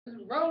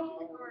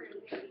Roll.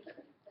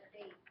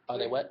 Are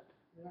they what?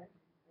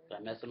 Did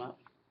I mess them up?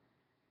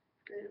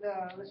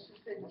 Let's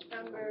just say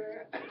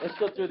December. Let's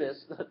go through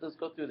this. Let's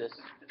go through this.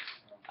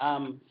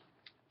 Um,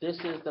 this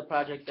is the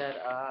project that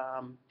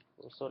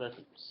we're sort of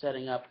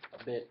setting up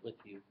a bit with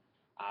you.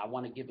 I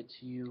want to give it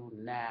to you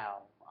now,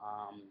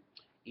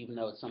 even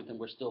though it's something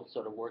we're still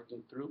sort of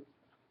working through.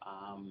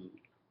 Um,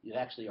 you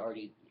actually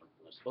already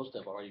are supposed to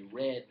have already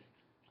read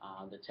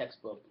the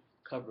textbook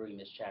covering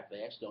this chapter.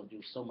 They actually don't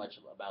do so much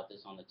about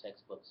this on the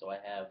textbook, so I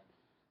have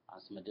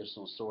some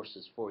additional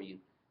sources for you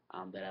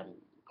that I'm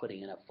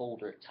putting in a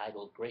folder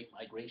titled Great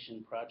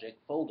Migration Project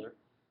folder.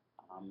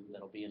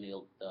 That'll be in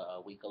the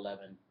week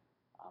 11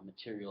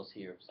 materials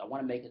here. So I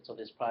want to make it so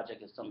this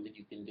project is something that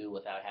you can do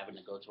without having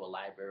to go to a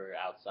library or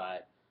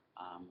outside.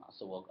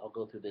 I'll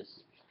go through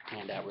this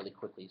handout really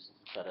quickly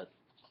to try to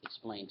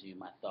explain to you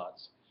my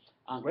thoughts.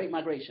 Great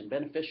Migration,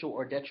 beneficial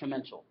or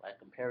detrimental, by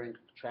comparing,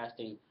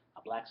 contrasting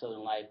black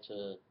Southern life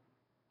to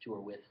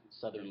or with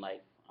Southern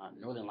life,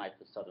 Northern life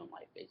to Southern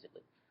life,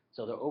 basically.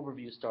 So the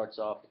overview starts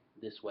off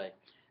this way.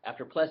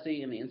 After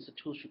Plessy and the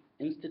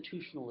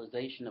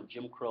institutionalization of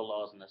Jim Crow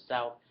laws in the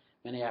South,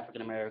 many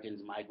African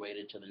Americans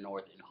migrated to the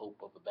North in hope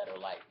of a better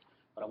life.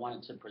 What I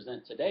wanted to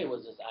present today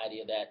was this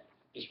idea that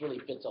this really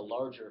fits a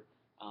larger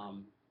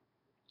um,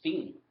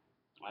 theme,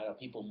 right, of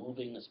people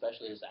moving,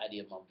 especially this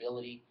idea of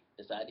mobility,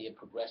 this idea of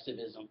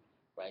progressivism,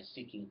 right,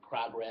 seeking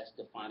progress,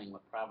 defining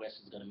what progress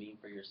is going to mean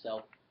for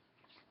yourself.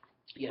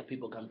 You have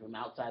people come from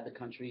outside the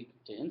country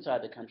to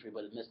inside the country,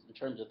 but in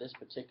terms of this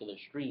particular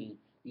stream,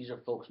 these are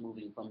folks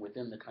moving from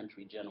within the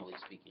country, generally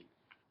speaking.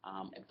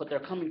 But they're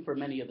coming for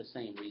many of the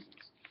same reasons,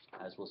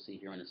 as we'll see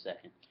here in a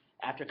second.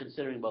 After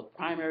considering both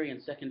primary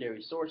and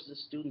secondary sources,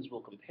 students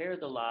will compare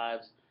the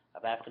lives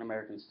of African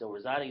Americans still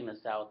residing in the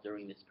South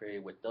during this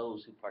period with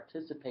those who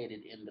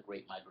participated in the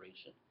Great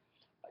Migration.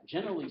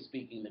 Generally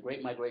speaking, the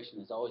Great Migration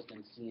has always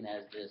been seen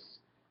as this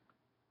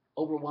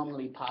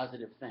overwhelmingly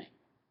positive thing,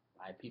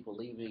 right? People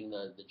leaving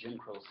the Jim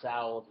Crow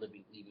South,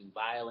 leaving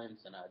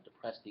violence and a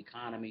depressed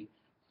economy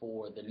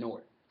for the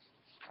North,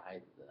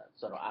 right?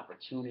 Sort of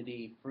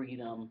opportunity,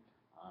 freedom,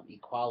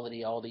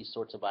 equality, all these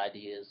sorts of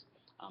ideas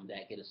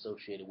that get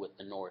associated with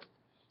the North.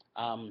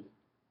 Um,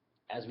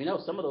 as we know,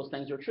 some of those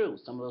things are true.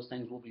 Some of those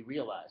things will be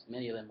realized.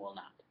 Many of them will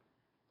not.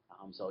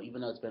 So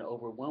even though it's been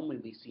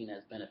overwhelmingly seen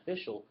as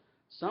beneficial,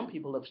 some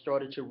people have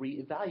started to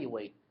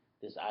reevaluate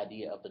this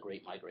idea of the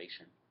Great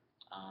Migration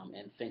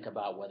and think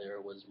about whether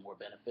it was more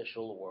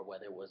beneficial or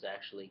whether it was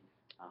actually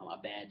a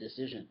bad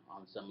decision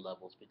on some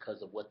levels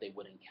because of what they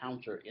would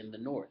encounter in the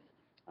North.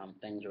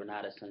 Things are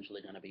not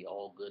essentially going to be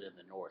all good in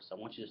the North. So I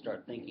want you to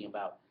start thinking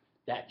about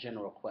that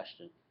general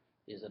question.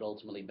 Is it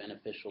ultimately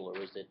beneficial or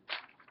is it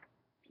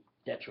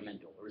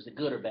detrimental? Or is it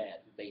good or bad,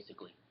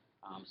 basically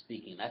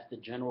speaking? That's the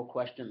general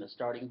question, the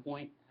starting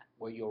point.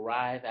 Where you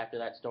arrive after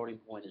that starting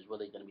point is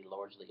really going to be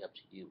largely up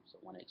to you. So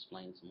I want to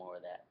explain some more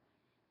of that.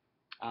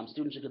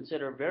 Students should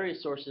consider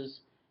various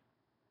sources,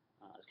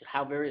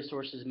 how various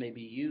sources may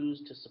be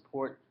used to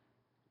support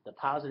the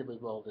positive as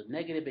well as the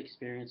negative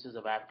experiences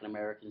of African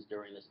Americans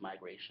during this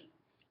migration.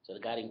 So the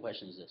guiding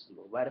question is this.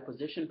 We'll write a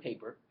position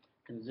paper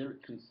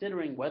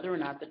considering whether or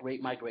not the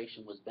Great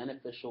Migration was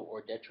beneficial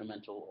or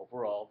detrimental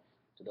overall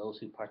to those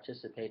who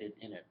participated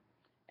in it,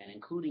 and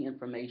including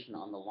information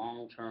on the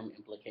long-term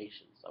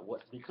implications of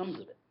what becomes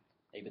of it.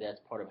 Maybe that's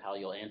part of how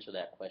you'll answer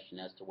that question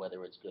as to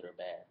whether it's good or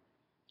bad.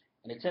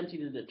 In attempting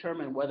to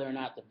determine whether or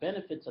not the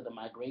benefits of the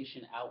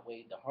migration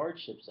outweighed the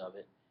hardships of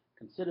it,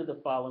 consider the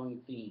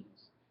following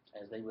themes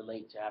as they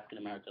relate to African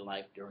American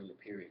life during the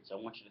period. So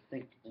I want you to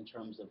think in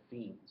terms of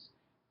themes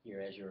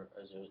here as you're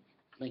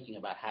thinking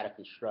about how to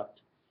construct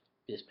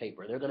this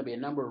paper. There are going to be a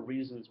number of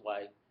reasons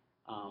why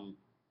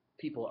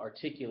people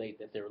articulate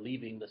that they're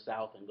leaving the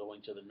South and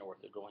going to the North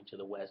or going to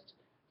the West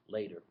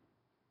later.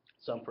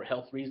 Some for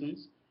health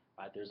reasons,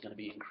 right? There's going to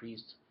be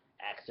increased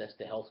access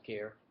to health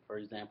care, for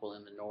example,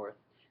 in the North.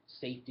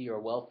 Safety or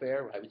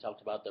welfare, right? We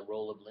talked about the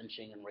role of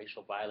lynching and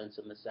racial violence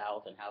in the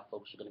South and how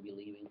folks are going to be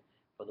leaving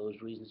for those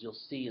reasons. You'll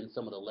see in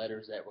some of the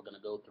letters that we're going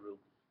to go through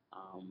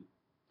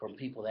from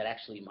people that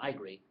actually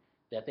migrate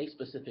that they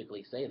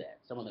specifically say that.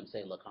 Some of them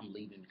say, look, I'm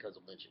leaving because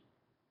of lynching.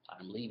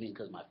 I'm leaving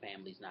because my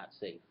family's not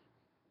safe.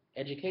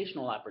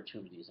 Educational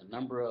opportunities. A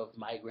number of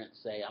migrants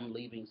say, I'm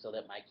leaving so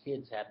that my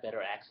kids have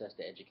better access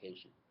to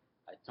education.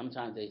 Right?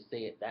 Sometimes they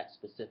say it that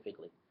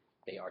specifically.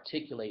 They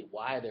articulate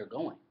why they're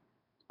going.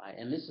 Right?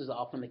 And this is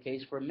often the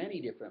case for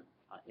many different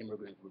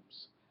immigrant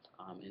groups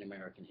in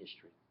American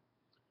history.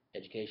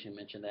 Education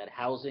mentioned that.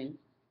 Housing,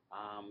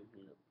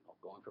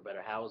 going for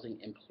better housing.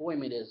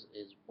 Employment is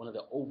one of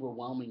the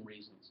overwhelming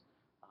reasons.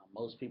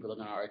 Most people are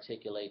going to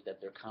articulate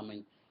that they're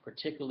coming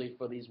particularly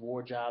for these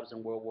war jobs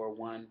in World War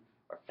I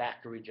or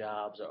factory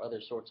jobs or other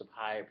sorts of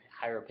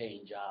higher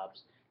paying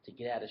jobs to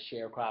get out of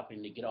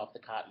sharecropping, to get off the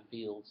cotton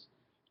fields.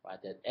 Right?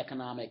 That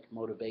economic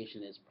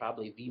motivation is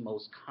probably the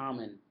most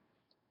common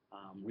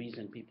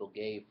reason people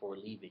gave for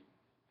leaving.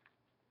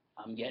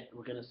 Yet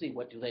we're going to see,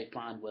 what do they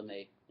find when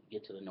they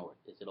get to the North?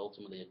 Is it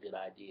ultimately a good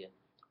idea?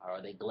 Or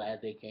are they glad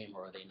they came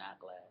or are they not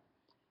glad?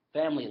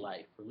 family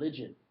life,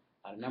 religion.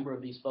 A number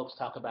of these folks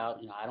talk about,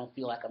 I don't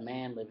feel like a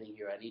man living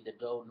here. I need to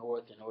go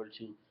north in order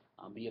to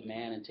be a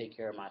man and take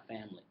care of my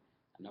family.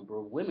 A number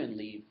of women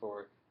leave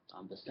for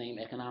the same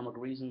economic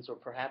reasons or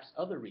perhaps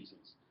other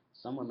reasons.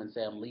 Some women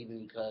say, I'm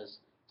leaving because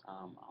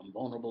I'm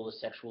vulnerable to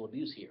sexual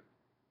abuse here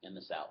in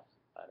the South.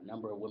 A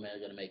number of women are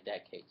going to make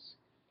that case.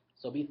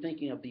 So be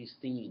thinking of these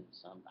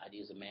themes,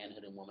 ideas of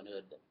manhood and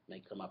womanhood that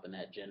may come up in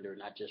that gender,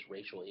 not just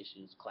racial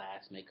issues,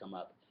 class may come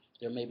up.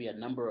 There may be a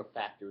number of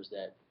factors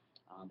that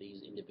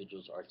these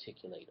individuals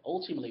articulate.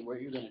 Ultimately,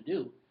 what you're going to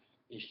do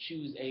is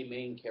choose a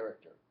main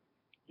character.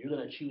 You're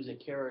going to choose a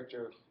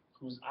character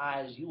whose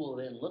eyes you will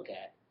then look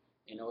at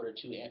in order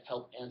to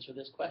help answer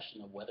this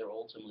question of whether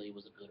ultimately it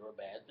was a good or a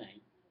bad thing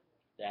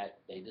that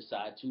they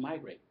decide to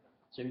migrate.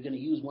 So you're going to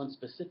use one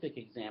specific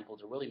example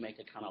to really make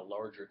a kind of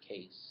larger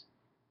case,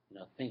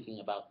 thinking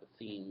about the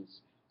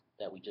themes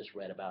that we just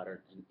read about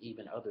and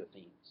even other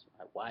themes.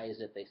 Right? Why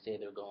is it they say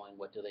they're going?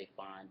 What do they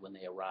find when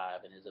they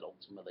arrive? And is it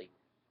ultimately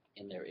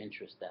in their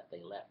interest that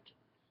they left?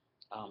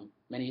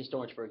 Many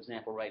historians, for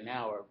example, right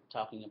now are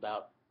talking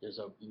about there's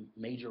a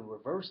major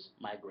reverse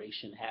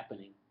migration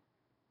happening,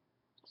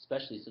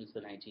 especially since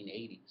the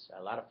 1980s.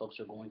 A lot of folks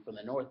are going from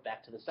the north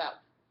back to the south.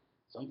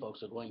 Some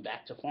folks are going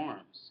back to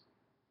farms.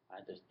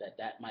 Right?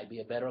 That might be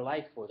a better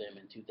life for them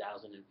in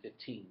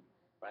 2015.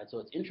 Right? So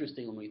it's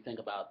interesting when we think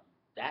about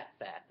that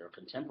fact or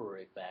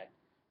contemporary fact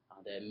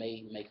that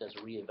may make us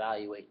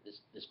reevaluate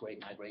this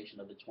great migration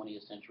of the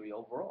 20th century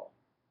overall.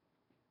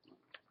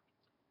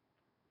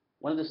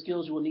 One of the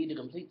skills you will need to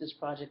complete this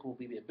project will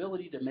be the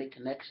ability to make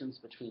connections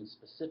between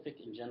specific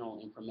and general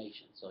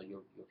information. So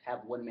you'll have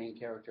one main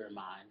character in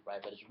mind, right?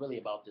 But it's really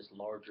about this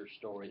larger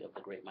story of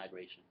the Great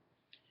Migration.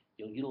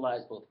 You'll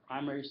utilize both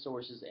primary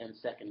sources and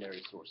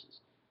secondary sources.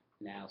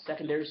 Now,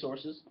 secondary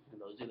sources, and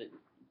those of you that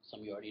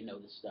some of you already know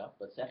this stuff,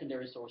 but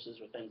secondary sources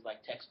are things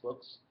like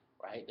textbooks,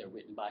 right? They're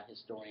written by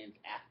historians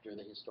after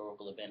the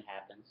historical event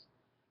happens.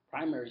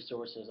 Primary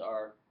sources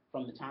are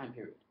from the time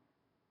period.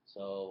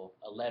 So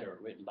a letter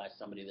written by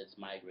somebody that's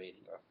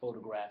migrating, or a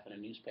photograph in a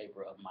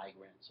newspaper of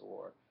migrants,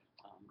 or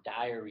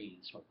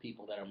diaries from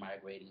people that are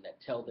migrating that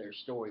tell their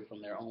story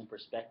from their own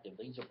perspective.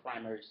 These are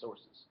primary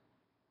sources.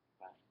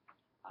 Right?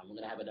 We're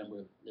going to have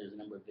there's a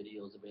number of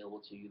videos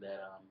available to you that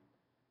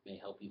may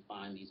help you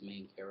find these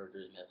main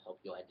characters and help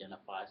you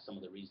identify some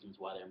of the reasons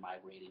why they're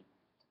migrating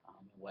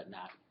and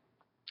whatnot.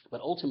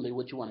 But ultimately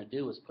what you want to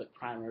do is put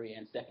primary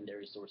and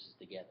secondary sources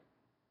together.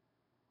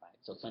 Right?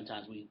 So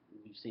sometimes we've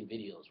seen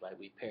videos, right?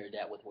 We pair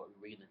that with what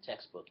we read in the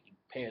textbook. You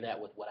pair that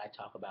with what I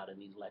talk about in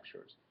these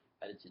lectures.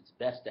 Right? It's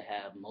best to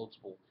have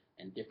multiple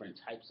and different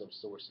types of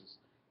sources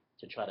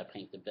to try to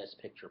paint the best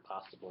picture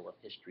possible of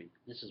history.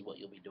 This is what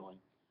you'll be doing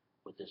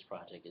with this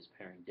project, is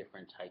pairing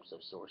different types of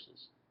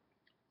sources.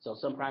 So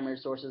some primary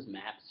sources,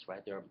 maps,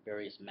 right? There are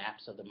various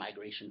maps of the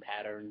migration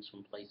patterns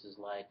from places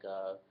like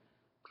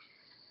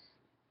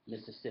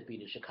Mississippi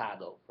to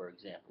Chicago, for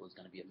example, is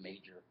going to be a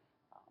major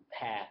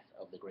path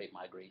of the Great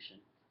Migration.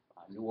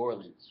 New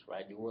Orleans,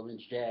 right? New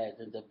Orleans jazz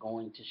ends up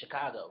going to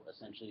Chicago,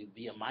 essentially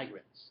via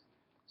migrants.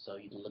 So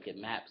you can look at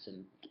maps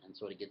and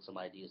sort of get some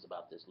ideas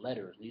about this.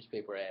 Letters,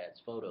 newspaper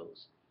ads,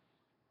 photos,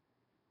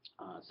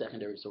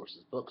 secondary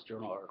sources, books,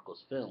 journal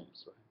articles,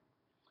 films, right?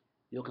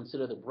 You'll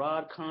consider the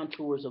broad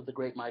contours of the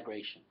Great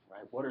Migration,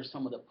 right? What are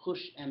some of the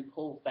push and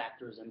pull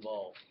factors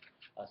involved?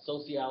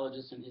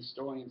 Sociologists and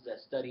historians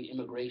that study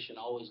immigration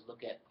always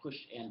look at push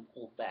and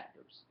pull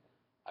factors.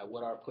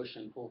 What are push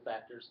and pull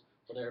factors?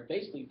 Well, they're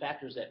basically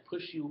factors that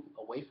push you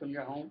away from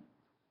your home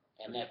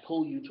and that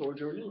pull you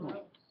towards your new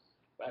home,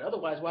 right?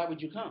 Otherwise, why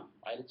would you come,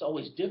 right? It's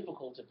always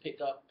difficult to pick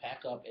up,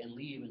 pack up, and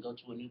leave and go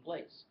to a new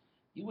place.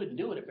 You wouldn't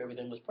do it if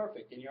everything was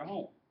perfect in your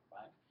home,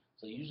 right?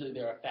 So usually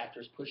there are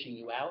factors pushing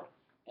you out,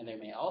 and there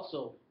may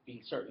also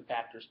be certain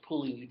factors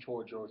pulling you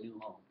towards your new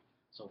home.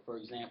 So, for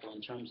example,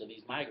 in terms of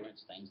these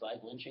migrants, things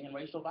like lynching and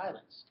racial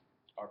violence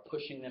are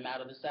pushing them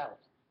out of the South.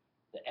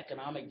 The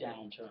economic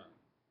downturn,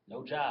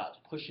 no jobs,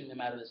 pushing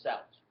them out of the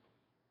South.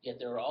 Yet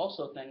there are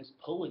also things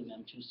pulling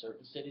them to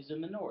certain cities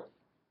in the North.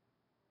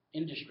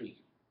 Industry,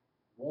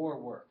 war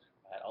work,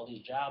 right? All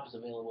these jobs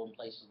available in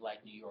places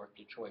like New York,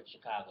 Detroit,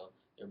 Chicago,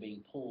 they're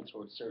being pulled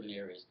towards certain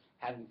areas.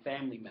 Having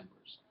family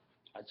members.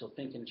 Right? So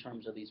think in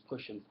terms of these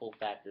push and pull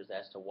factors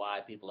as to why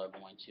people are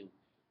going to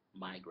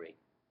migrate.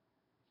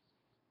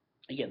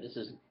 Again, this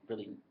is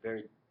really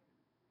very,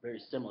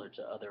 very similar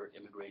to other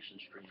immigration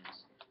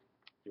streams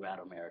throughout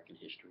American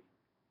history.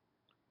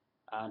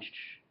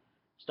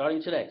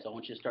 Starting today, so I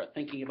want you to start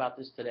thinking about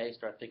this today,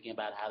 start thinking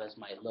about how this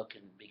might look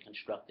and be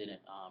constructed,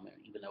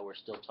 even though we're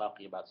still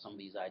talking about some of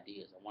these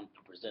ideas. I want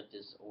to present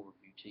this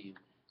overview to you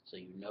so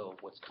you know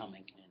what's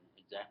coming and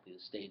exactly the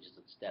stages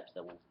and steps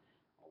that we'll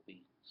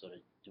be sort of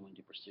doing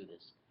to pursue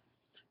this.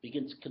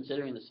 Begin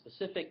considering the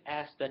specific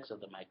aspects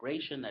of the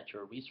migration that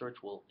your research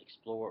will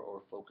explore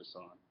or focus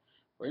on.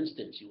 For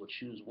instance, you will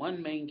choose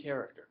one main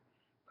character,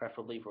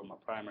 preferably from a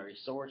primary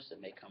source. It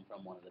may come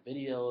from one of the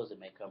videos, it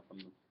may come from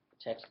the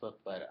textbook,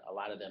 but a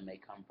lot of them may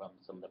come from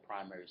some of the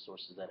primary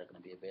sources that are going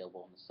to be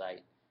available on the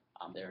site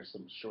There are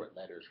some short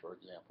letters, for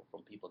example,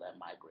 from people that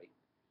migrate,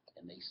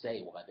 and they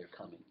say why they're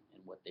coming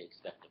and what they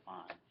expect to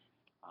find.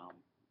 Um,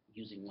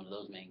 Using one of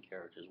those main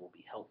characters will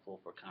be helpful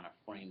for kind of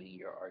framing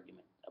your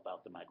argument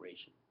about the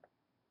migration.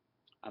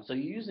 So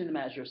you're using them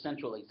as your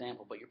central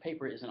example, but your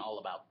paper isn't all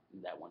about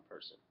that one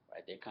person,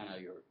 right?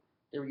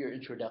 They're your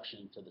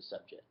introduction to the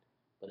subject,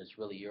 but it's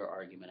really your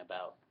argument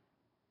about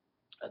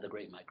the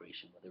Great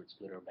Migration, whether it's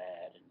good or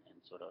bad, and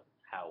sort of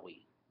how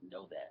we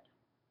know that,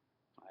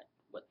 right?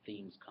 What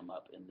themes come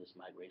up in this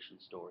migration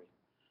story.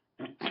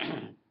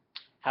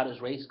 How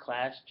does race,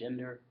 class,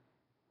 gender,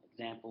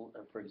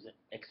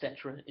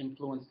 etc.,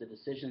 influence the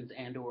decisions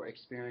and/or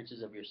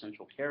experiences of your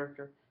central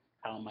character?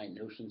 How might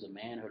notions of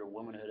manhood or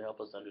womanhood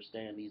help us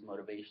understand these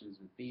motivations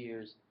and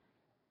fears?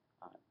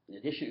 In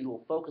addition, you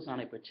will focus on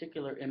a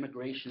particular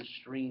immigration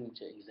stream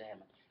to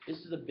examine.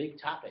 This is a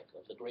big topic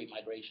of the Great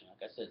Migration.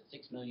 Like I said,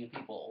 6 million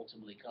people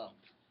ultimately come.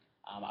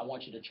 I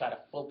want you to try to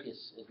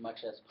focus as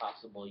much as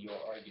possible your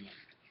argument.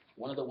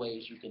 One of the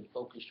ways you can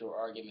focus your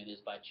argument is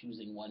by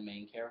choosing one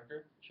main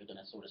character that you're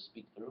going to sort of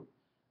speak through.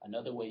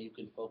 Another way you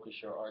can focus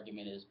your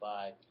argument is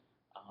by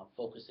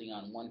focusing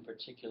on one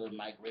particular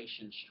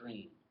migration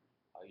stream.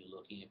 Are you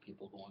looking at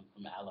people going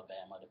from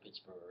Alabama to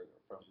Pittsburgh,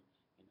 or from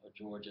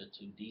Georgia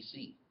to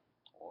D.C.,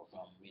 or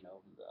from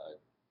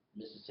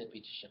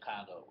Mississippi to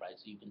Chicago, right?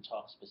 So you can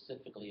talk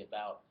specifically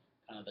about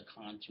kind of the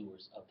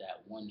contours of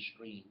that one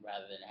stream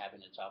rather than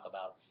having to talk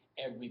about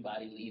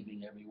everybody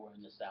leaving everywhere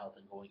in the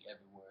South and going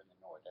everywhere in the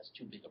North. That's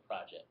too big a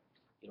project.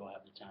 You don't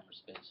have the time or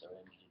space or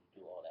energy to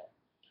do all that.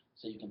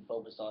 So you can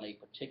focus on a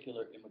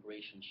particular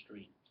immigration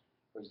stream.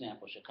 For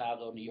example,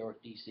 Chicago, New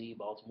York, D.C.,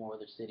 Baltimore,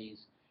 other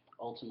cities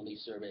ultimately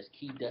serve as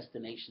key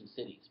destination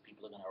cities.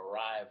 People are going to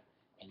arrive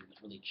and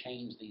really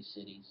change these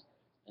cities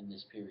in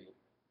this period.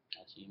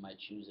 So you might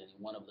choose any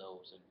one of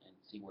those and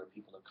see where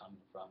people are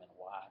coming from and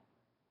why.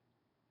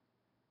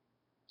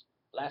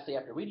 Lastly,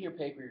 after reading your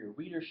paper, your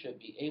reader should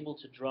be able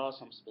to draw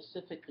some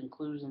specific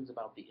conclusions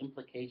about the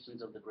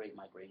implications of the Great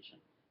Migration.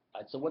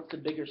 Right, so what's the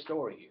bigger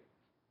story here?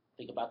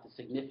 Think about the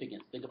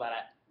significance. Think about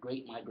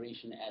Great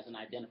Migration as an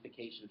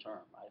identification term.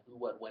 Right? Who,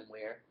 what, when,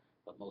 where,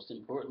 but most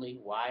importantly,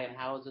 why and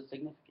how is it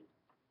significant?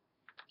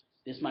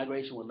 This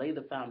migration will lay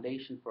the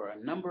foundation for a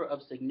number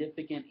of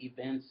significant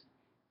events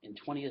in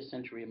 20th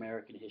century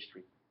American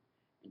history,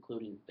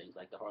 including things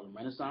like the Harlem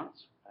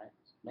Renaissance. Right?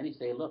 Many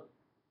say, look,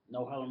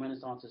 no Harlem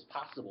Renaissance is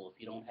possible if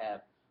you don't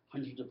have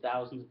hundreds of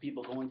thousands of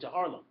people going to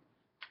Harlem,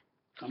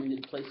 coming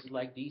to places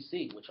like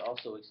D.C., which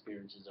also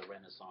experiences a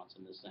renaissance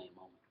in the same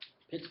moment.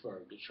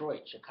 Pittsburgh,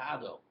 Detroit,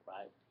 Chicago,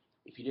 right?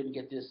 If you didn't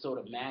get this sort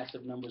of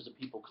massive numbers of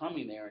people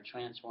coming there and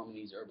transforming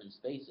these urban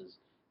spaces,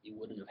 you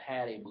wouldn't have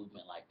had a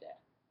movement like that.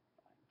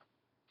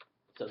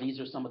 So these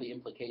are some of the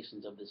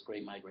implications of this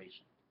Great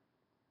Migration.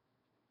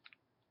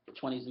 The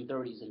 20s and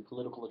 30s in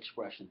political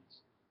expressions.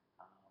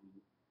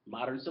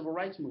 Modern civil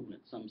rights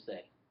movement, some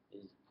say,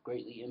 is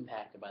greatly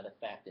impacted by the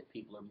fact that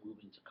people are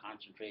moving to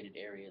concentrated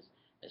areas,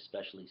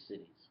 especially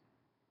cities.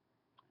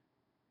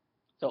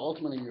 So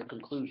ultimately, in your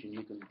conclusion,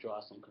 you can draw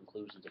some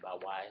conclusions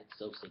about why it's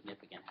so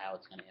significant, how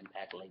it's going to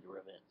impact later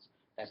events.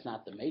 That's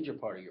not the major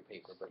part of your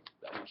paper, but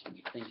I want you to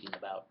be thinking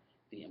about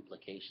the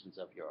implications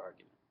of your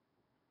argument.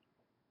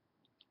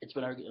 It's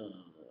been argued.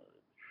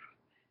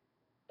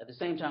 At the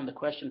same time, the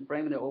question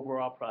framing the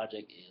overall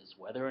project is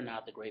whether or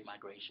not the Great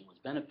Migration was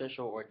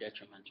beneficial or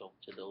detrimental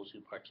to those who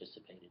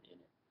participated in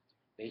it.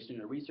 Based on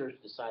your research,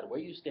 decide where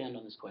you stand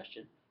on this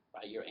question.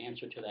 Right? Your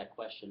answer to that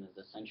question is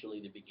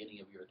essentially the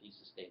beginning of your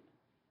thesis statement.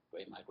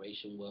 Great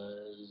Migration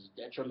was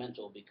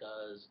detrimental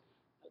because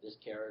this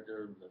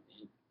character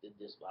did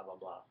this, blah, blah,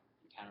 blah,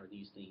 encountered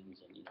these things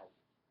and,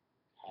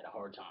 had a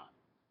hard time.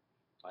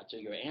 Right? So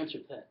your answer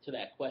to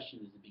that question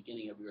is the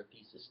beginning of your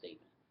thesis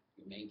statement.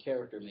 Your main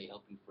character may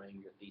help you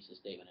frame your thesis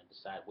statement and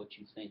decide what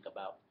you think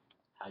about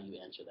how you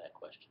answer that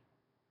question.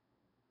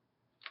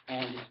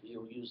 And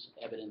you'll use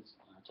evidence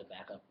to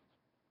back up,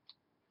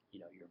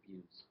 your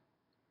views.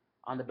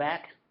 On the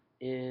back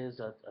is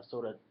a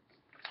sort of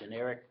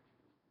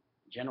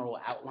general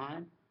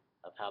outline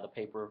of how the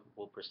paper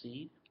will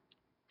proceed.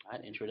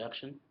 Right?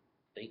 Introduction,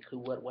 think who,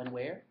 what, when,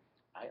 where.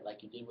 Right?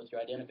 Like you did with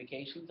your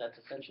identifications, that's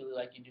essentially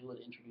like you do with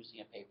introducing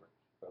a paper,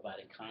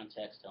 providing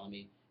context, telling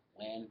me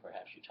when,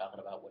 perhaps you're talking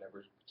about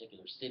whatever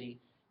particular city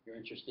you're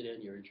interested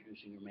in, you're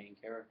introducing your main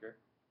character.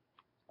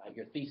 Right?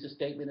 Your thesis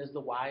statement is the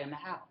why and the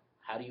how.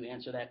 How do you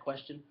answer that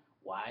question?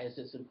 Why is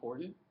this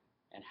important?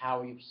 And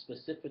how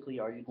specifically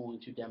are you going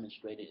to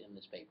demonstrate it in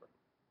this paper?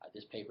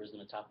 This paper is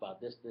going to talk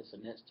about this, this,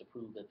 and this to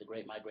prove that the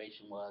Great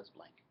Migration was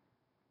blank.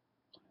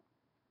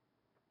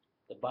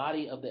 The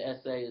body of the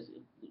essay is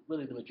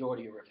really the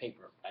majority of your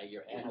paper. Right?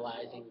 You're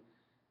analyzing.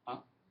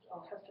 Huh?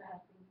 All has to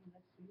happen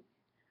next week.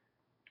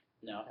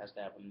 No, it has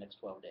to happen in the next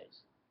 12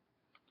 days.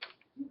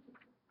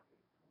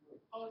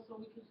 Oh, so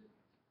we can just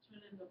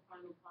turn in the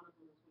final product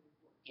on the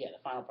 24th? Yeah,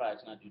 the final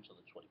product's not due till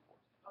the 24th.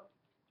 Okay.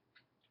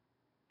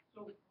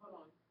 So,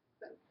 hold on.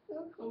 That's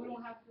so So we cool.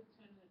 don't have to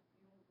turn it,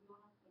 we don't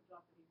have to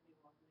drop anything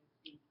off next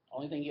week?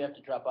 Only thing you have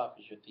to drop off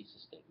is your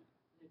thesis statement.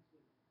 Next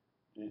week.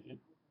 Mm-hmm.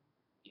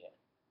 Yeah.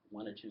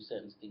 1 or 2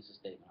 sentence thesis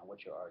statement on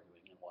what you're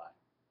arguing and why.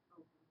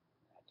 Okay.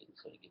 I can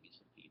sort of give you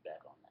some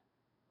feedback on that.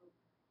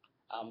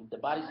 The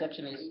body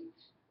section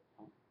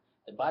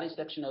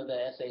of the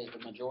essay is the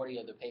majority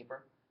of the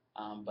paper,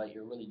 but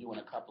you're really doing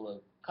a couple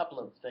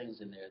of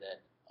things in there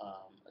that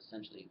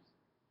essentially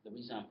the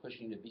reason I'm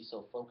pushing you to be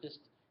so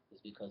focused is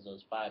because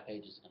those 5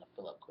 pages are going to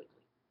fill up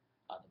quickly.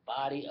 The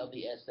body of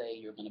the essay,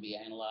 you're going to be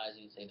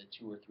analyzing, say, the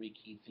 2 or 3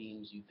 key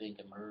themes you think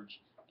emerge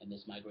in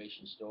this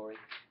migration story.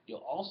 You'll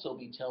also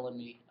be telling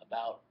me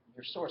about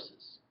your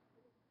sources.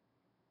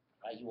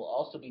 Right? You will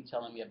also be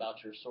telling me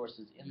about your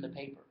sources in the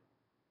paper.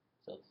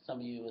 So some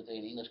of you, as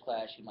in English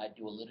class, you might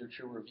do a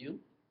literature review.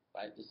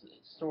 Right?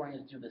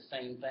 Historians do the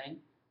same thing,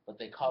 but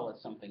they call it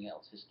something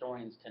else.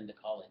 Historians tend to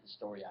call it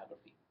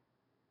historiography.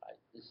 Right?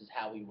 This is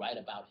how we write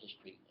about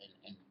history,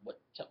 and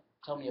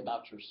tell me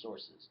about your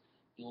sources.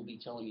 You will be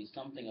telling me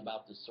something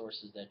about the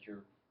sources that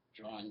you're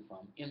drawing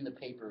from in the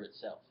paper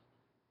itself.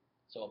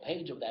 So a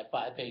page of that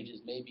 5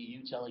 pages may be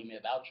you telling me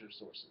about your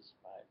sources,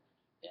 right?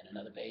 And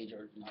another page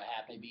or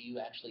half may be you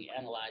actually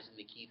analyzing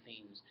the key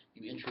themes,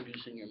 you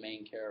introducing your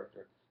main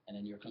character, and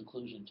then your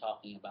conclusion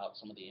talking about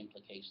some of the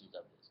implications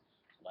of this.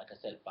 So like I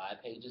said,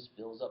 5 pages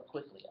fills up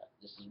quickly.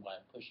 This is why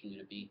I'm pushing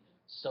you to be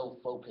so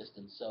focused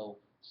and so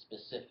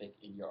specific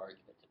in your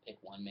argument, to pick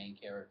one main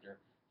character,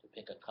 to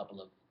pick a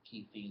couple of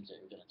key themes that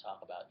you're going to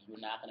talk about.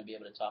 You're not going to be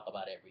able to talk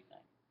about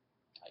everything.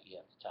 You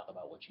have to talk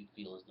about what you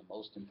feel is the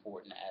most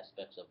important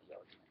aspects of the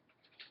argument.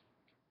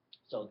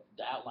 So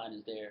the outline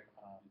is there.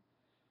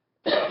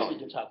 We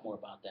can talk more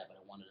about that,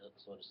 but I wanted to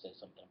sort of say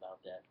something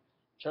about that.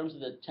 In terms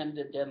of the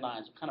tentative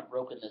deadlines, I've kind of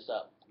broken this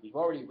up. We've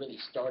already really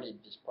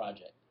started this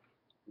project.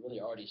 We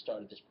really already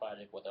started this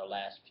project with our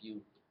last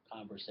few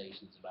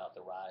conversations about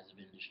the rise of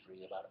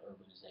industry, about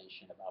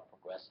urbanization, about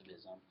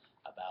progressivism,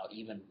 about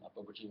even a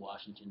Booker T.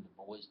 Washington Du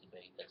Bois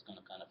debate that's going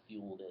to kind of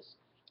fuel this.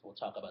 We'll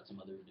talk about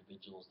some other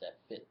individuals that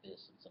fit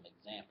this and some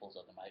examples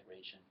of the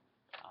migration.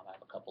 I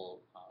have a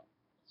couple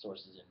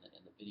sources in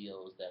the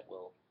videos that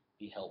will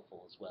be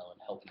helpful as well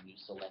in helping you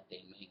select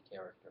a main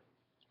character.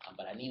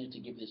 But I needed to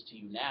give this to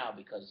you now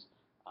because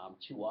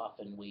too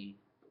often we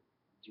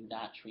do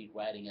not treat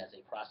writing as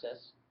a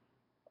process.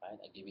 Right?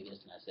 I give you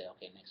this and I say,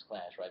 okay, next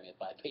class, write me a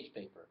 5-page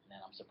paper. And then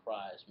I'm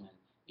surprised when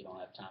you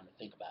don't have time to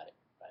think about it.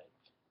 Right?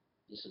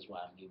 This is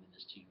why I'm giving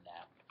this to you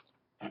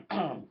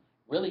now.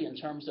 Really, in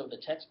terms of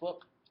the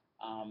textbook,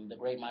 the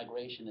Great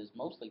Migration is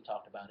mostly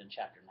talked about in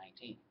Chapter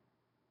 19,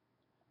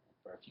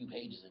 for a few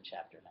pages in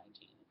Chapter 19,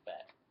 in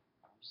fact.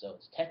 So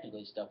it's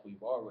technically stuff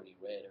we've already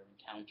read or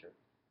encountered,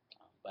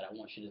 but I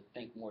want you to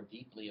think more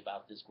deeply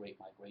about this Great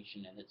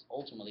Migration and its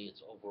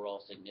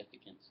overall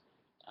significance.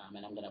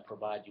 And I'm going to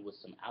provide you with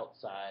some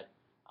outside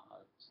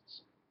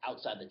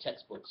the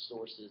textbook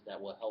sources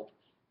that will help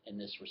in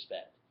this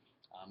respect.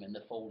 In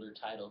the folder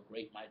titled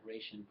Great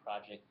Migration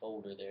Project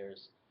folder,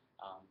 there's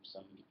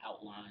some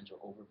outlines or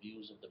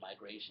overviews of the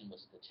migration with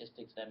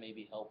statistics that may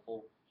be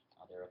helpful.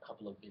 There are a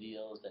couple of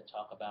videos that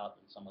talk about,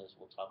 and some of this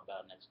we'll talk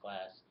about next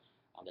class,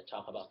 that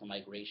talk about the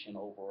migration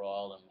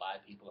overall and why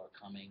people are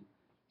coming.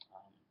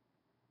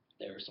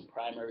 There are some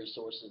primary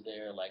sources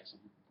there, like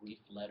some brief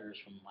letters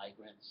from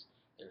migrants.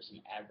 There are some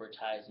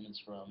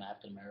advertisements from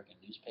African American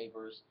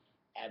newspapers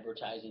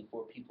advertising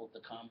for people to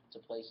come to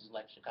places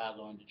like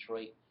Chicago and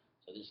Detroit.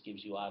 So this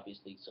gives you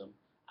obviously some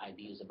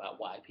ideas about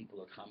why people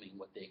are coming,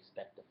 what they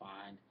expect to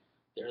find.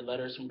 There are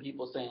letters from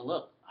people saying,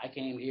 look, I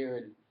came here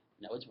and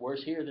it's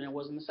worse here than it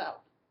was in the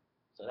South.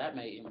 So that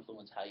may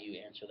influence how you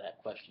answer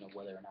that question of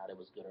whether or not it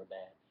was good or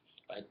bad.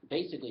 Right?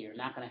 Basically, you're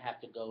not going to have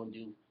to go and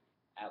do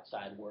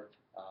outside work.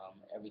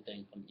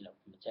 Everything from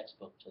the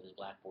textbook to the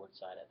Blackboard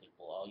side, I think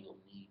all you'll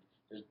need.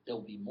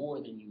 There'll be more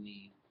than you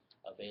need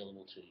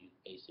available to you,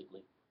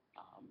 basically,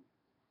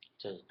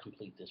 to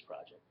complete this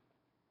project.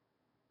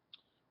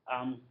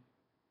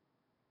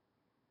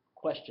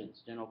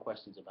 Questions, general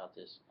questions about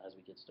this as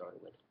we get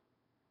started with it.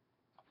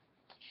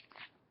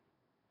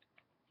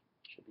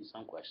 Should be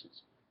some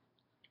questions.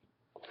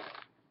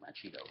 My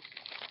Cheetos.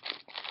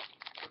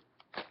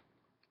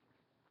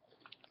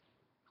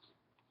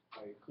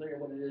 Are you clear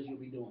what it is you'll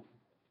be doing?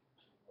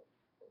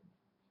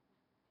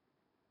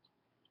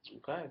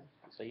 Okay.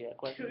 So yeah,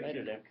 question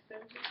later then.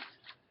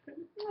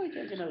 No, you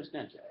can't get no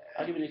extension.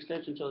 I'll give you an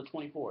extension until the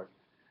 24th.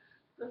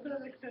 That's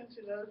not an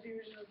extension, that was the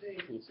original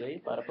date. You see,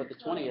 if I'd have put the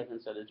 20th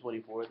instead of the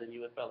 24th, then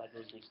you would have felt like it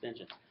was an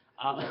extension.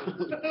 Yeah. I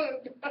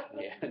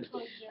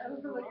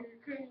don't feel like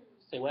you're crazy.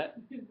 Say what?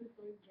 Is this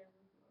for exam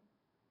as well?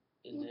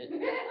 Is it?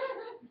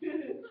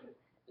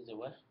 Is it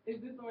what?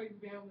 Is this for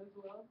exam as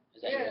well?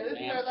 Is that Yeah, your this is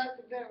exam? our last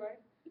exam, right?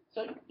 So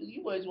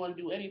you boys want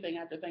to do anything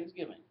after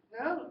Thanksgiving?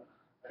 No.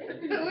 We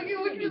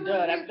You'll be can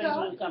done. listen After to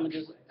Thanksgiving, stuff. come and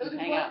just Just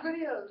hang watch out.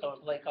 videos. Come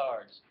and play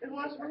cards. And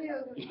watch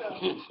videos and stuff.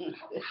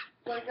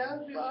 Like, that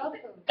would be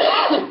awesome.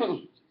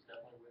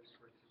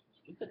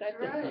 We could that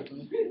Right.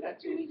 We got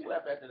 2 weeks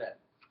left after that.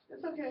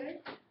 It's okay.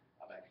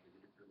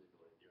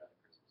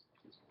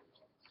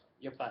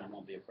 Your body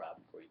won't be a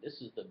problem for you.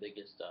 This is the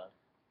biggest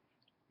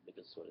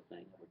sort of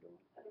thing that we're doing.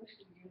 I think we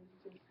should use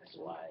this. That's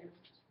why.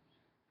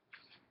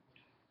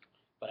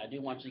 But I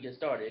do want you to get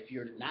started. If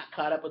you're not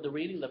caught up with the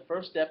reading, the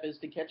first step is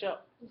to catch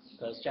up,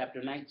 because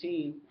chapter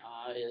 19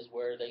 is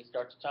where they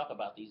start to talk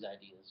about these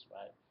ideas,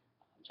 right?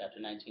 Chapter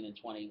 19 and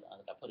 20,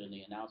 like I put in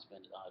the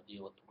announcement,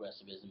 deal with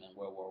progressivism in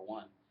World War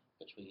I,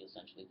 which we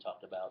essentially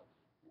talked about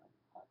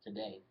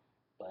today.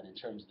 But in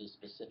terms of this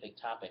specific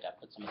topic, I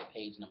put some of the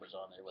page numbers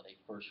on there where they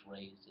first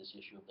raised this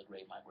issue of the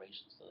Great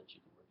Migration so that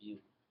you can review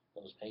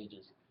those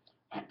pages.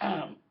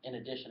 In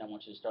addition, I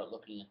want you to start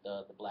looking at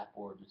the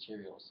Blackboard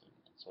materials and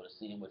sort of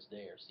seeing what's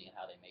there, seeing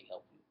how they may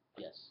help you.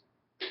 Yes?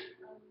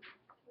 Are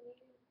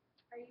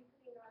you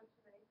putting on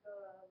tonight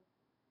the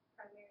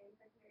primary and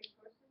secondary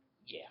sources?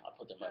 Yeah, I'll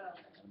put them up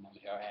in a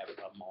moment here. I have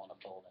them all in a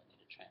folder. I need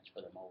to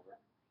transfer them over,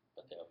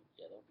 but they'll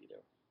be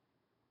there.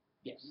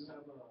 Yes. Do you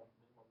have a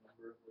minimum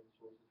number of like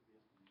sources we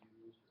have to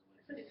use, or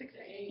like? 6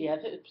 to 8. Yeah,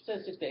 it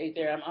says 6 to 8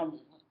 there.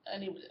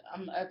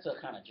 That's a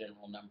kind of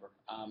general number.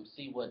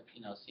 See what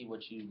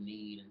you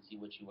need and see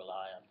what you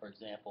rely on. For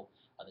example,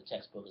 the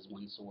textbook is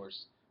one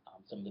source.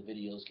 Some of the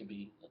videos can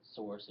be a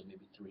source, and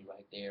maybe 3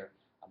 right there.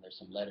 There's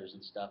some letters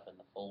and stuff in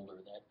the folder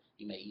that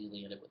you may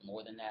easily end up with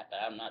more than that.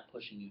 But I'm not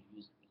pushing you to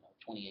use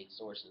 28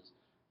 sources.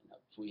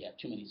 If we have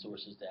too many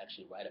sources to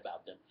actually write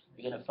about them,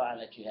 you're going to find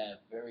that you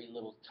have very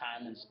little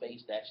time and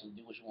space to actually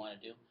do what you want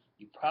to do.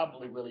 You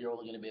probably really are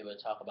only going to be able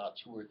to talk about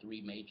 2 or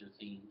 3 major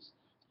themes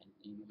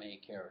in your main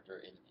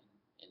character in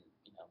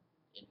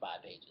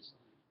 5 pages.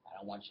 I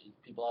don't want you.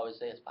 People always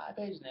say it's 5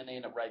 pages, and then they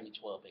end up writing me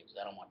 12 pages.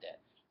 I don't want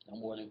that. No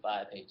more than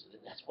 5 pages.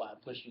 And that's why I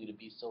push you to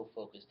be so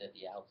focused at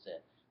the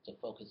outset, to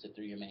focus it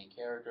through your main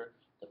character,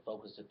 to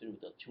focus it through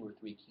the 2 or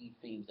 3 key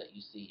themes that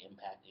you see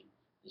impacting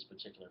this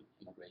particular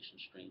immigration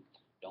stream.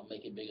 Don't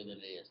make it bigger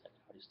than it is. I can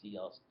already see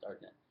y'all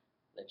starting to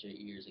let your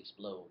ears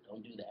explode.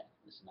 Don't do that.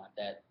 It's not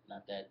that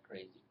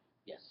crazy.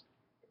 Yes.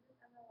 Is it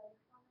MLA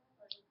format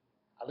or?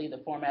 I'll leave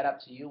the format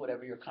up to you,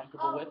 whatever you're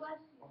comfortable with. Bless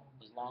you.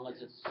 As long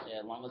as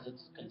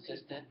it's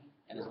consistent,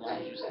 and as long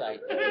as you cite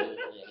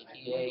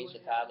APA,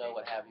 Chicago,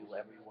 what have you,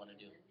 whatever you want to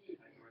do.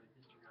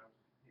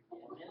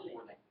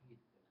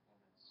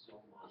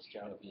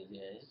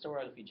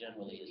 Historiography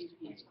generally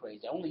is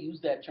crazy. I only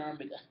use that term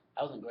because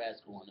I was in grad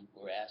school and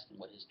we were asking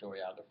what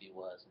historiography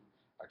was, and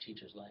our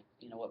teacher's like,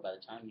 you know what? By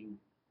the time you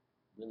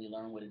really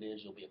learn what it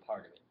is, you'll be a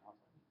part of it. And I was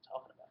like, what are you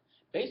talking about?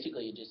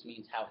 Basically, it just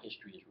means how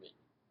history is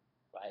written,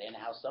 right? And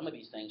how some of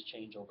these things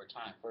change over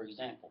time. For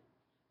example,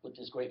 with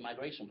this Great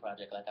Migration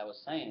Project, like I was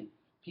saying,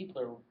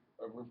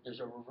 there's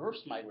a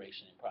reverse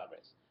migration in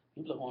progress.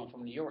 People are going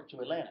from New York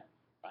to Atlanta,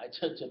 right,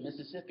 to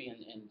Mississippi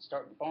and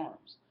starting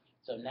farms.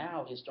 So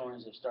now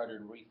historians have started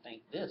to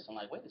rethink this. I'm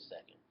like, wait a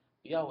second.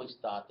 We always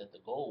thought that the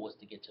goal was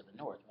to get to the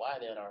north. Why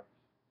then are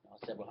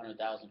several 100,000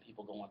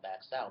 people going back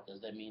south?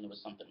 Does that mean there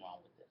was something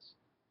wrong with this?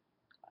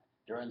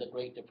 During the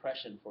Great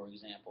Depression, for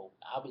example,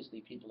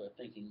 obviously people are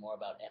thinking more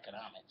about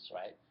economics,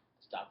 right?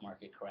 Stock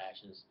market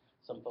crashes.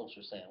 Some folks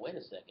are saying, wait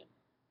a second,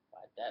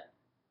 right?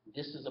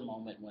 This is a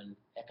moment when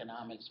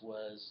economics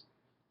was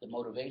the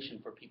motivation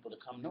for people to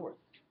come north.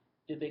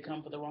 Did they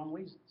come for the wrong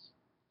reasons?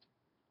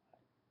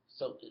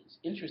 So it's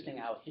interesting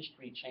how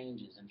history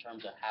changes in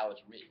terms of how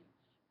it's written,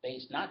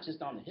 based not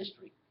just on the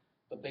history,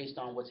 but based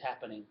on what's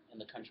happening in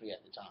the country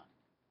at the time.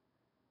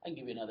 I can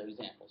give you another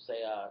example.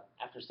 Say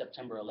after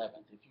September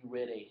 11th, if you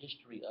read a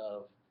history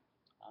of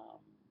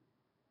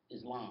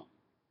Islam,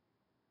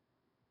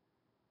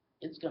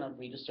 it's going to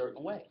read a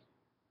certain way.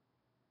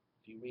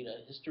 If you read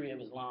a history of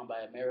Islam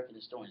by American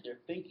historians, they're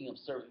thinking of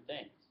certain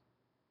things.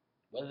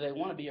 Whether they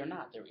want to be or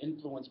not, they're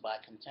influenced by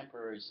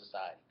contemporary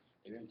society.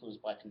 They're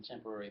influenced by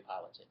contemporary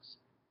politics.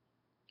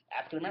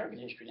 African American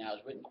history now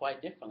is written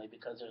quite differently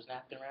because there's an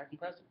African American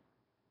president.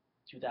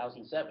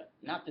 2007.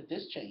 Not that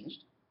this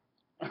changed,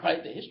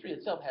 right? The history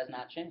itself has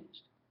not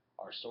changed.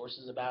 Our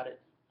sources about it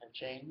have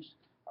changed.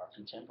 Our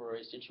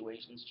contemporary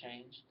situations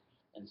changed.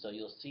 And so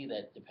you'll see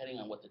that depending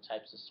on what the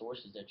types of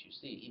sources that you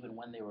see, even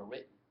when they were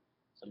written,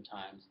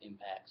 sometimes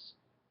impacts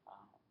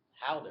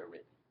how they're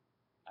written.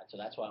 Right? So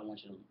that's why I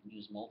want you to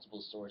use multiple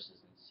sources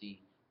and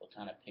see what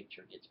kind of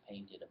picture gets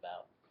painted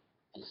about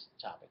this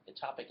topic. The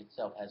topic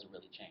itself hasn't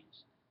really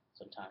changed.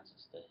 Sometimes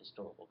it's the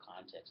historical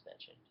context that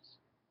changes.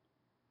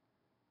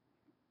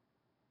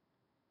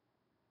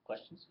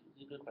 Questions?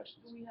 These are good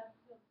questions. Do we have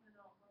to print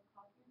out hard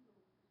copies, or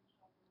we can just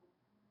shop them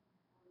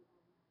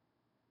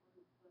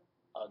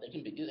off? They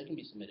can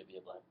be submitted via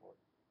Blackboard.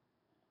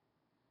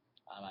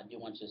 I do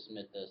want you to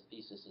submit the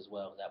thesis as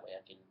well. That way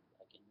I can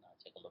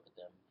take a look at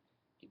them,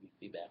 give you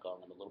feedback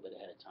on them a little bit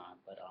ahead of time.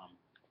 But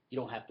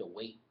you don't have to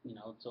wait,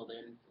 till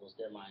then. Those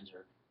deadlines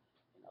are,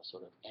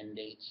 sort of end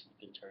dates. You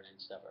can turn in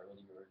stuff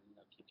earlier.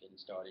 Keep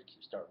getting started.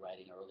 Start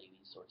writing early.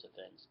 These sorts of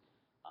things.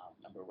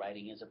 Remember,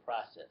 writing is a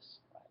process,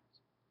 right?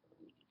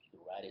 If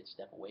you write it,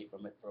 step away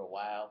from it for a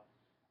while,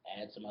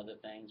 add some other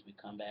things. We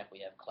come back.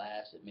 We have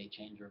class. It may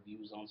change your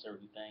views on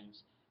certain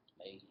things.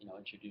 May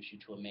introduce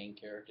you to a main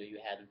character you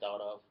hadn't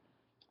thought of.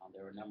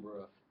 There are a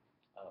number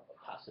of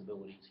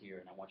possibilities here,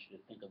 and I want you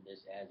to think of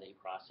this as a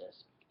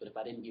process. But if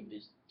I didn't give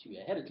this to you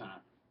ahead of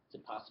time, it's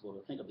impossible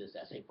to think of this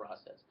as a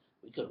process.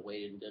 We could have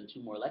waited and done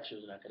 2 more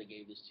lectures, and I could have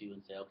gave this to you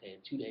and said, okay,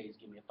 in 2 days,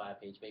 give me a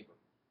 5-page paper.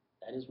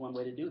 That is one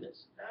way to do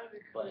this. That'd be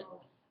But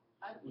cool.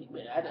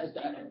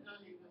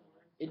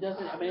 it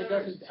doesn't. I mean, it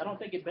doesn't. I don't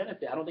think it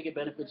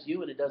benefits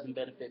you, and it doesn't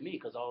benefit me,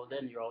 because all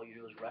you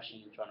do is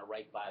rushing and trying to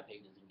write 5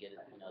 pages and get it,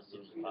 as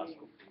soon as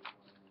possible.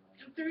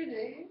 In 3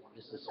 days?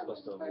 This is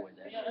supposed to avoid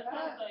that. Yeah, that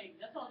sounds like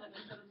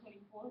instead of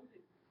 24,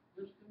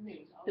 which to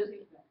me, I'll This-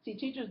 take that. See,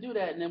 teachers do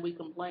that, and then we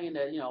complain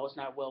that it's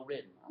not well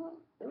written.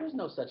 There is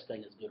no such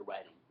thing as good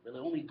writing. Really,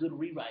 only good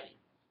rewriting.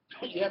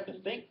 You have to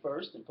think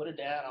first and put it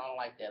down. I don't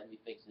like that. Let me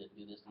fix it.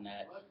 Do this and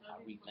that. I'll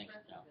rethink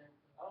it. I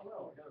don't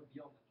know, I gotta be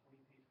on that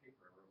 20-page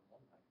paper I wrote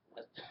one night.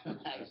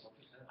 That's nice.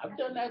 I've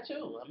done that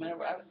too. I mean, I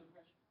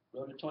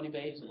wrote a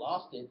 20-page,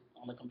 lost it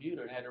on the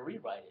computer, and had to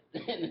rewrite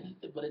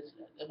it. But it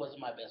wasn't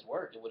my best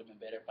work. It would have been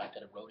better if I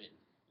could have wrote it,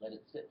 let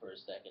it sit for a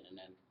second, and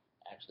then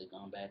actually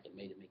gone back and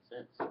made it make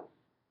sense.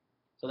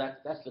 So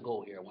that's the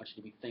goal here. I want you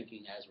to be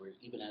thinking as we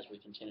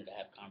continue to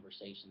have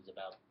conversations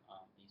about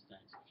these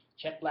things.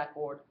 Check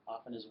Blackboard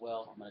often as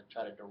well. I'm going to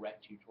try to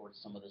direct you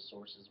towards some of the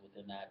sources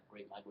within that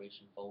Great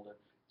Migration folder,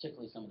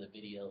 particularly some of the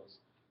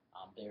videos.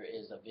 There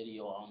is a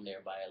video on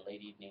there by a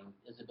lady named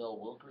Isabel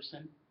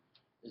Wilkerson.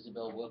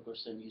 Isabel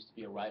Wilkerson used to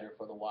be a writer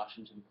for the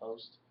Washington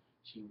Post.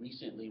 She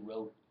recently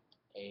wrote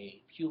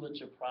a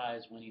Pulitzer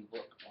Prize winning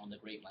book on the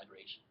Great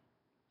Migration.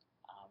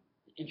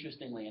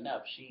 Interestingly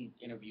enough, she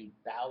interviewed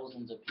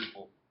thousands of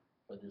people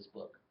for this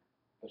book,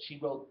 but she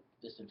wrote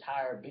this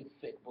entire big,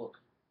 thick book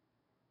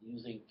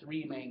using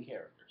 3 main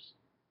characters.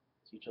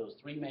 She chose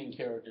 3 main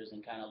characters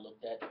and kind of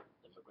looked at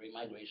the Great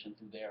Migration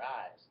through their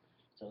eyes.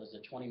 So there's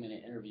a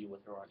 20-minute interview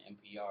with her on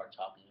NPR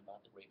talking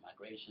about the Great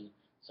Migration,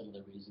 some of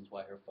the reasons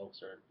why her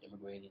folks are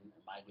immigrating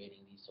and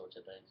migrating, these sorts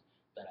of things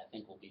that I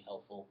think will be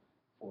helpful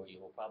for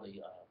you. We'll probably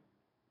do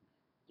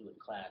it in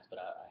class, but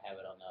I have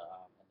it on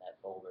in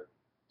that folder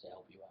to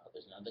help you out.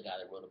 There's another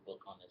guy that wrote a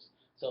book on this.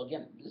 So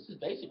again, this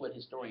is basically what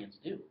historians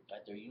do,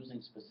 right? They're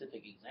using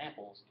specific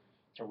examples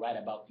to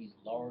write about these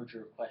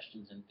larger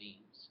questions and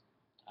themes.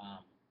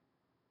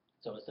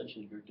 So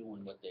essentially, you're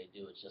doing what they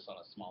do. It's just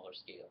on a smaller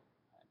scale.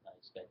 I'm not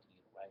expecting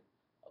you to write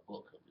a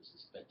book. I'm just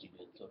expecting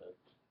you to sort of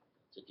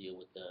to deal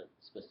with the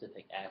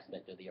specific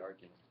aspect of the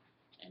argument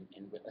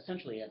and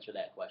essentially answer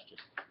that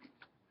question.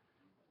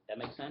 That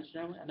makes sense,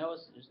 gentlemen? I know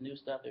there's new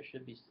stuff. There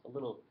should be a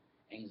little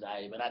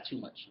anxiety, but not too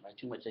much. Right?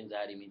 Too much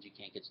anxiety means you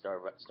can't get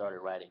started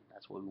writing.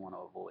 That's what we want to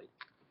avoid.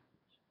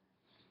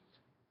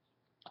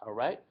 All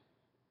right?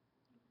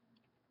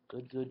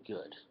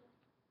 Good.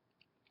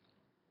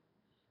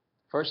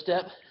 First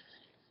step,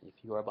 if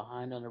you are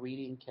behind on the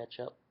reading, catch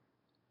up,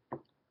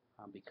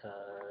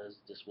 because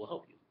this will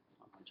help you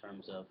in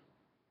terms of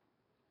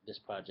this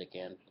project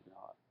and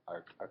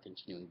our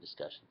continuing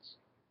discussions.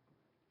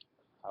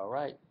 All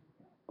right.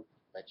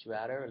 Let you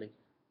out early.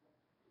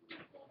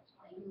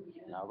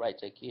 All right,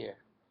 take care.